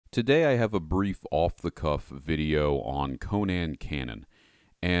Today I have a brief off-the-cuff video on Conan canon,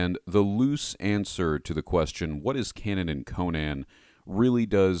 and the loose answer to the question, what is canon in Conan, really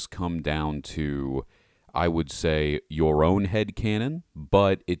does come down to, I would say, your own head canon,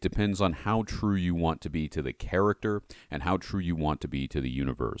 but it depends on how true you want to be to the character and how true you want to be to the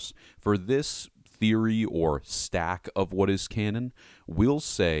universe. For this theory or stack of what is canon, we'll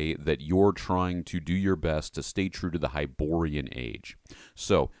say that you're trying to do your best to stay true to the Hyborian Age.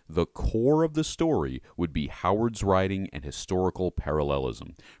 So, the core of the story would be Howard's writing and historical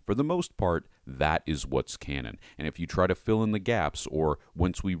parallelism. For the most part, that is what's canon. And if you try to fill in the gaps, or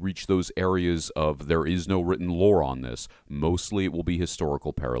once we reach those areas of there is no written lore on this, mostly it will be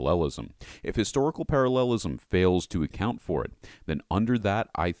historical parallelism. If historical parallelism fails to account for it, then under that,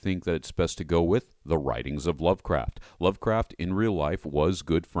 I think that it's best to go with the writings of Lovecraft. Lovecraft, in real life, was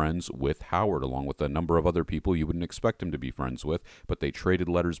good friends with Howard, along with a number of other people you wouldn't expect him to be friends with, but they traded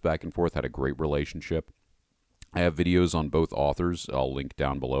letters back and forth, had a great relationship. I have videos on both authors. I'll link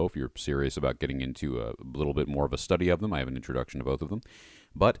down below if you're serious about getting into a little bit more of a study of them. I have an introduction to both of them.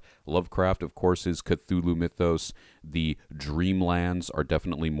 But Lovecraft, of course, is Cthulhu mythos. The Dreamlands are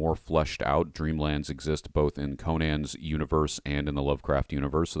definitely more fleshed out. Dreamlands exist both in Conan's universe and in the Lovecraft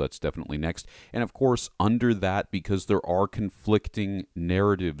universe, so that's definitely next. And of course, under that, because there are conflicting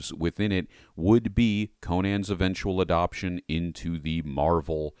narratives within it, would be Conan's eventual adoption into the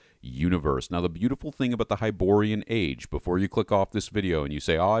Marvel universe. Now, the beautiful thing about the Hyborian Age, before you click off this video and you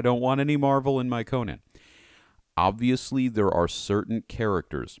say, oh, I don't want any Marvel in my Conan, obviously, there are certain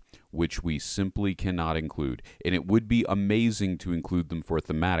characters which we simply cannot include, and it would be amazing to include them for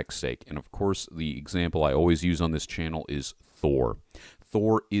thematic sake. And of course, the example I always use on this channel is Thor.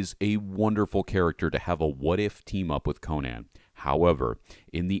 Thor is a wonderful character to have a what-if team-up with Conan. However,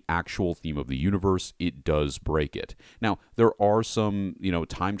 in the actual theme of the universe, it does break it. Now, there are some,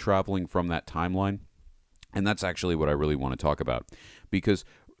 time traveling from that timeline, and that's actually what I really want to talk about, because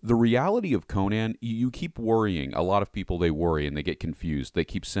the reality of Conan, you keep worrying. A lot of people, they worry and they get confused. They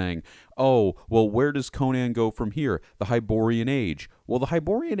keep saying, oh, well, where does Conan go from here? The Hyborian Age. Well, the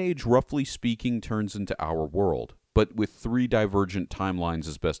Hyborian Age, roughly speaking, turns into our world, but with three divergent timelines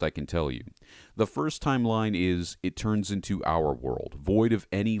as best I can tell you. The first timeline is it turns into our world, void of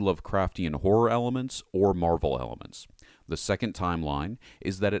any Lovecraftian horror elements or Marvel elements. The second timeline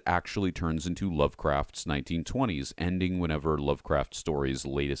is that it actually turns into Lovecraft's 1920s, ending whenever Lovecraft story's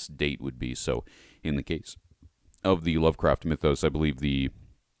latest date would be. So, in the case of the Lovecraft mythos, I believe the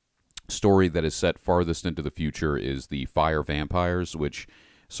story that is set farthest into the future is the Fire Vampires, which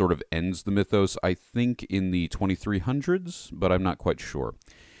sort of ends the mythos, I think, in the 2300s, but I'm not quite sure.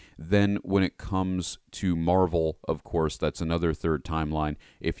 Then when it comes to Marvel, of course, that's another third timeline.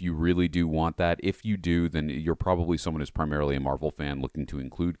 If you really do want that, if you do, then you're probably someone who's primarily a Marvel fan looking to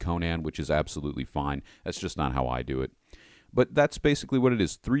include Conan, which is absolutely fine. That's just not how I do it. But that's basically what it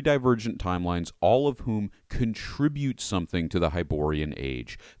is. Three divergent timelines, all of whom contribute something to the Hyborian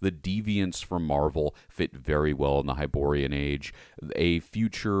Age. The deviants from Marvel fit very well in the Hyborian Age. A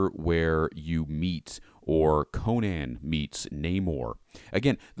future where you meet, or Conan meets, Namor.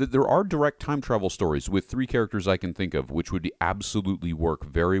 Again, there are direct time travel stories with three characters I can think of, which would absolutely work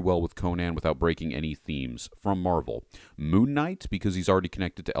very well with Conan without breaking any themes from Marvel. Moon Knight, because he's already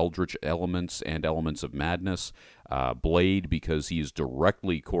connected to eldritch elements and elements of madness. Blade, because he is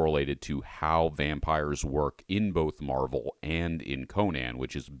directly correlated to how vampires work in both Marvel and in Conan,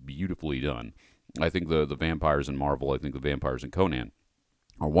 which is beautifully done. I think the vampires in Marvel, I think the vampires in Conan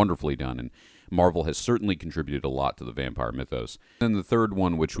are wonderfully done, and Marvel has certainly contributed a lot to the vampire mythos. Then the third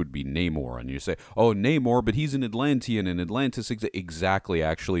one, which would be Namor, and you say, oh, Namor, but he's an Atlantean, and Atlantis... Exactly,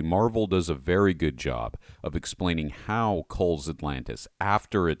 actually, Marvel does a very good job of explaining how culls Atlantis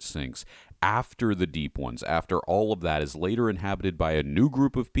after it sinks, after the Deep Ones, after all of that is later inhabited by a new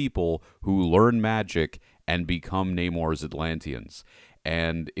group of people who learn magic and become Namor's Atlanteans.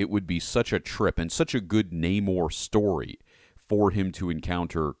 And it would be such a trip and such a good Namor story for him to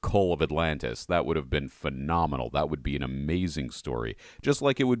encounter Cull of Atlantis. That would have been phenomenal. That would be an amazing story. Just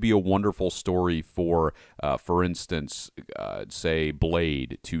like it would be a wonderful story for instance, say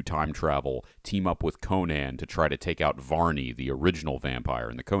Blade to time travel, team up with Conan to try to take out Varney, the original vampire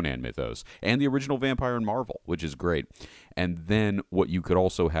in the Conan mythos, and the original vampire in Marvel, which is great. And then what you could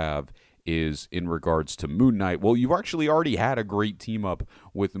also have is in regards to Moon Knight. Well, you've actually already had a great team up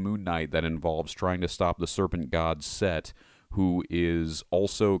with Moon Knight that involves trying to stop the Serpent God Set who is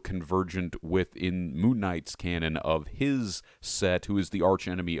also convergent within Moon Knight's canon of his set, who is the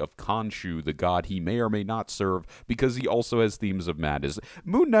archenemy of Khonshu, the god he may or may not serve, because he also has themes of madness.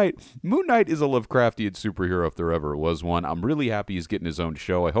 Moon Knight is a Lovecraftian superhero if there ever was one. I'm really happy he's getting his own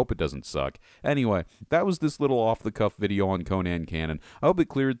show. I hope it doesn't suck. Anyway, that was this little off-the-cuff video on Conan canon. I hope it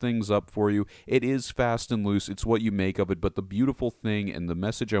cleared things up for you. It is fast and loose. It's what you make of it, but the beautiful thing and the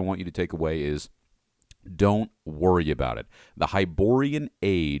message I want you to take away is don't worry about it. The Hyborian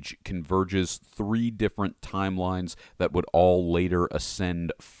Age converges 3 different timelines that would all later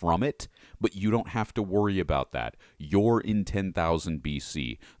ascend from it, but you don't have to worry about that. You're in 10,000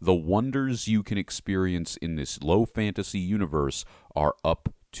 BC. The wonders you can experience in this low fantasy universe are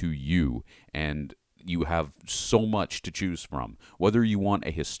up to you, and you have so much to choose from. Whether you want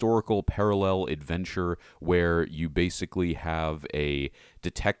a historical parallel adventure where you basically have a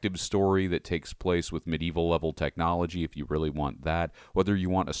detective story that takes place with medieval level technology, if you really want that, whether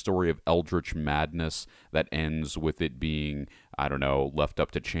you want a story of eldritch madness that ends with it being, I don't know, left up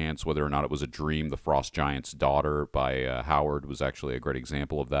to chance whether or not it was a dream. The Frost Giant's Daughter by Howard was actually a great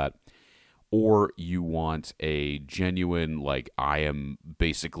example of that. Or you want a genuine, like, I am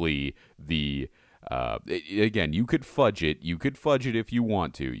basically the again, you could fudge it. You could fudge it if you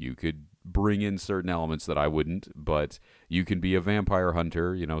want to. You could bring in certain elements that I wouldn't, but you can be a vampire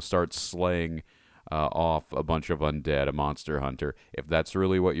hunter, start slaying off a bunch of undead, a monster hunter. If that's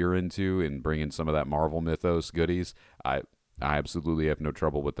really what you're into and bring in some of that Marvel mythos goodies, I absolutely have no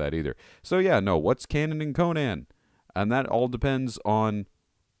trouble with that either. So yeah, no, what's canon in Conan? And that all depends on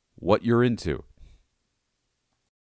what you're into.